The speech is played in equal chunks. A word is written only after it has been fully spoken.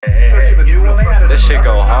This shit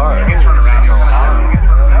go hard.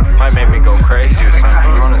 Might make me go crazy or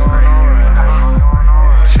something, honestly.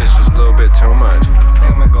 Shit's just a little bit too much.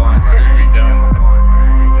 I'm gonna go and see.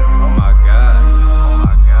 Oh my god. Oh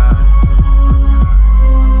my god.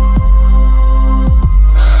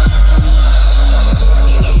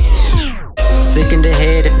 Sick in the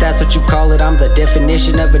head, if that's what you call it. I'm the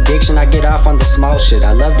definition of addiction. I get off on the small shit.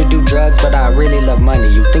 I love to do drugs, but I really love money.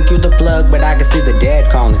 You think you the plug, but I can see the dad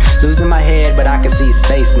calling. Losing my head, but I can see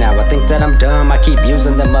space now. I think that I'm dumb, I keep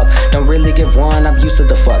using them up. Don't really give one, I'm used to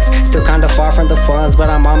the fucks. Still kinda far from the funds, but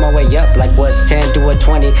I'm on my way up. Like what's 10 to a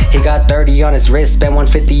 20? He got 30 on his wrist, spent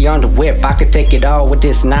 150 on the whip. I could take it all with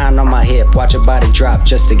this 9 on my hip. Watch your body drop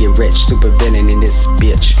just to get rich. Super villain in this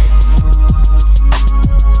bitch.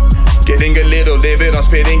 Getting a little livid, I'm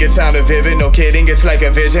spitting, it sounded vivid. No kidding, it's like a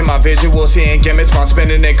vision. My visual seeing gimmicks, I'm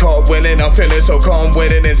spinning and caught winning. I'm feeling so calm,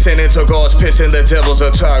 winning and sinning. So God's pissing, the devil's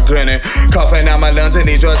a tar grinning. Coughing out my lungs and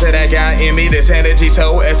these drugs that I got in me. This energy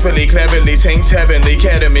so expertly, cleverly synced, heavenly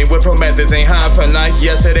ketamine with promethazine, high from like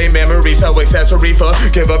yesterday memory. So accessory for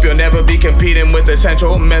give up, you'll never be competing with the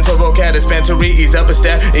central mental vocab dispensary. Ease up a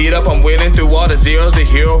step, eat up, I'm winning through all the zeros. The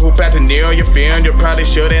hero who path to near, you're fearing, you probably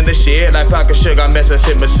should end the shit. Like pocket sugar, I mess a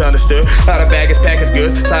shit misunderstood. Out of baggage, package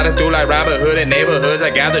goods, sliding through like Robin Hood and neighborhoods. I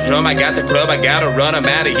got the drum, I got the club, I gotta run, I'm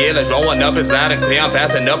out of here. Let's rolling up, it's loud and clear. I'm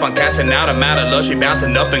passing up, I'm cashing out, I'm out of luck. She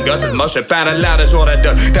bouncing up, then guts is mush. Found it loud, that's what I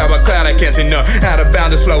done. Down my cloud, I can't see none. Out of bounds,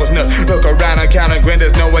 this flow is nuts. Look around, I'm counting grin,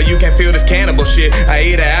 there's no way you can feel this cannibal shit. I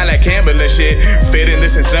eat it out like Campbell and shit. Fitting,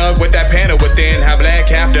 listen snug with that panel within. Half black,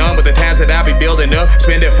 half done with the times that I be building up.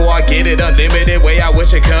 Spend it before I get it, unlimited way I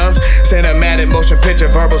wish it comes. Cinematic motion picture,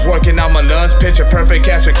 verbals working on my lungs. Picture perfect,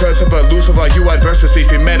 capture cursive, elusive. Are you adverse with speech?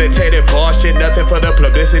 Premeditated bullshit, nothing for the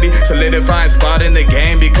publicity. Solidifying spot in the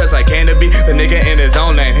game because I came to be the nigga in his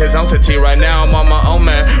own lane, his own city. Right now I'm on my own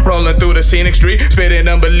man, rolling through the scenic street, spitting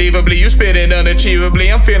unbelievably, you spitting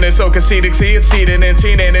unachievably. I'm feeling so conceited, see it seeded and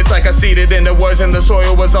seen it. It's like I seeded in the words and the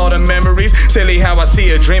soil was all the memories. Silly how I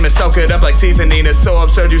see a dream and soak it up like seasoning. It's so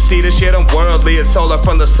absurd, you see this shit, I'm worldly. It's solar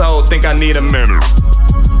from the soul, think I need a memory.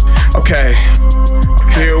 Okay.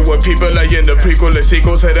 Hear what people are in the prequel, the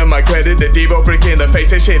sequels, hitting my credit. The Devo brick in the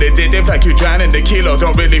face, that shit addictive like you drowning the kilo.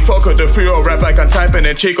 Don't really fuck with the free or rap like I'm typing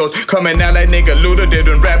in Chicos. Coming out like nigga Luda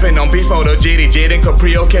did when rapping on beast mode. GD, Jid and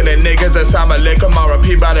Caprio, killing niggas. That's how my lick them.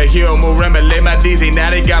 RP by the hero, move lay my DZ.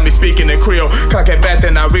 Now they got me speaking in Creole. Cock it back,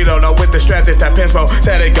 then I reload. No, with the strap, this that pinspo.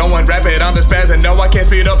 Said it going rapid on the spaz, and no, I can't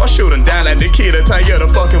speed up. I shoot them down like Nikita. Tired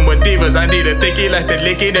of fucking with divas. I need a thicky, elastic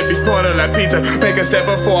licky that be spoiling like pizza. Make a step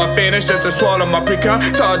before I finish just to swallow my pre-con.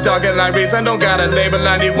 Tall dogging like reason, don't got a label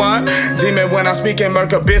I need one. Demon when I'm speaking,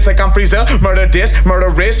 murk a bitch like I'm Freezer. Murder this, murder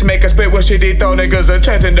wrist, make a spit with shitty throw. Niggas are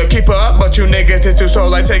chanting to keep up, but you niggas is too slow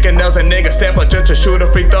like taking nails and niggas step up just to shoot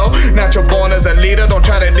a free throw. Natural born as a leader, don't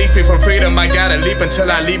try to leech me from freedom. I gotta leap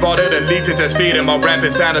until I leave all of the leeches that's feeding. My rap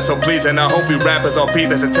is sounding so pleasing. I hope you rappers all beat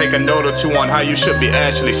this and take a note or two on how you should be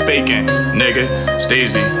actually speaking. Nigga,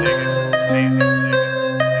 Stacy.